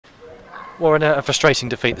Warren, a frustrating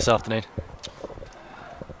defeat this afternoon.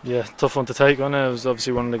 Yeah, tough one to take on it. It was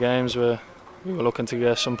obviously one of the games where we were looking to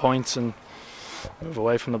get some points and move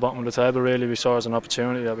away from the bottom of the table. Really, we saw it as an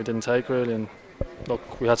opportunity that we didn't take really. And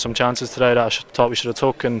look, we had some chances today that I thought we should have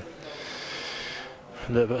took, and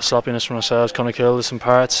a little bit of sloppiness from ourselves kind of killed us in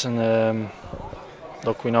parts. And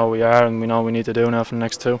look, we know we are, and we know what we need to do now for the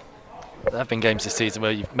next two. There have been games this season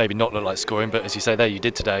where you've maybe not looked like scoring, but as you say there, you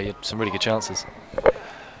did today. You had some really good chances.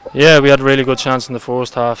 Yeah, we had a really good chance in the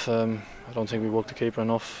first half. I don't think we worked the keeper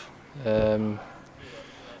enough. Yeah,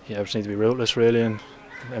 we just need to be ruthless really, and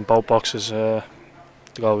in both boxes. The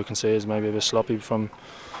goal we can see is maybe a bit sloppy from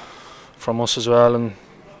us as well. And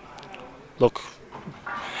look,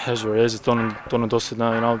 here's where it is. It's done and dusted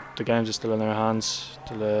now. You know, the games are still in our hands.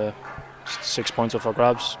 Still 6 points up for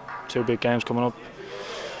grabs. 2 big games coming up.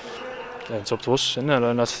 It's up to us, isn't it?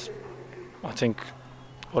 And that's, I think,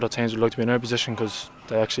 other teams would like to be in our position because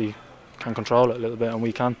they actually can control it a little bit and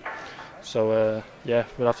we can. So yeah,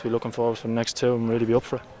 we'll have to be looking forward for the next two and really be up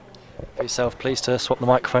for it. For yourself, pleased to swap the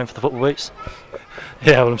microphone for the football boots?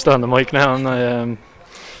 Yeah, well, I'm still on the mic now, and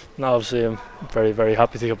obviously I'm very, very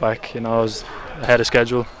happy to get back. You know, I was ahead of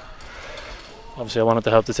schedule. Obviously I wanted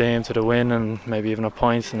to help the team to the win and maybe even a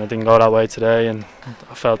point, and it didn't go that way today, and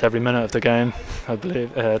I felt every minute of the game. I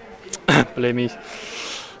believe believe me,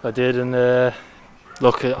 I did. And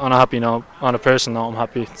look, on a happy note, on a personal note, I'm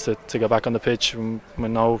happy to get back on the pitch.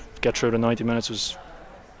 Get through the 90 minutes was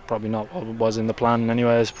probably not what was in the plan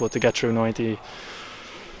anyways, but to get through 90,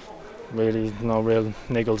 really no real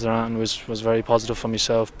niggles around, was very positive for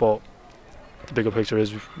myself. But the bigger picture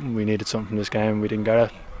is we needed something from this game, we didn't get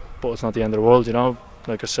it, but it's not the end of the world, you know.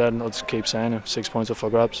 Like I said, I'll just keep saying it, 6 points up for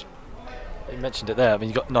grabs. You mentioned it there, I mean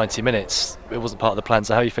you got 90 minutes, it wasn't part of the plan,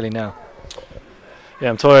 so how are you feeling now? Yeah,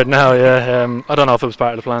 I'm tired now, yeah. I don't know if it was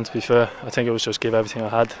part of the plan, to be fair. I think it was just give everything I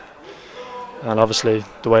had. And obviously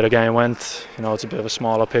the way the game went, you know, it's a bit of a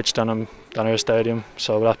smaller pitch than our stadium,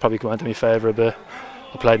 so that probably went in my favour a bit.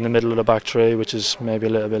 I played in the middle of the back three, which is maybe a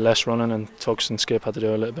little bit less running, and Tux and Skip had to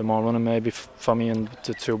do a little bit more running maybe for me and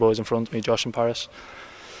the two boys in front of me, Josh and Paris.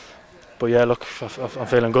 But yeah, look, I'm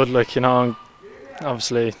feeling good, like, you know.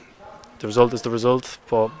 Obviously the result is the result,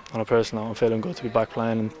 but on a personal note, I'm feeling good to be back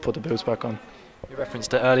playing and put the boots back on. You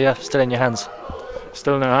referenced it earlier, still in your hands?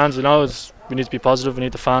 Still in our hands, you know. We need to be positive, we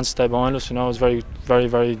need the fans to stay behind us, you know. It was very, very,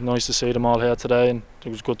 very nice to see them all here today, and it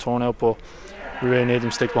was a good turnout, but we really need them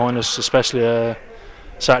to stick behind us, especially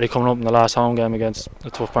Saturday coming up in the last home game against a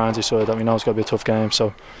tough Barnsley side that we know it's going to be a tough game.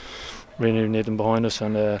 So really need them behind us,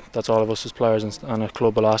 and that's all of us as players and a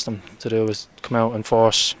club will ask them to do, is come out and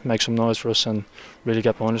force, make some noise for us and really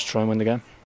get behind us to try and win the game.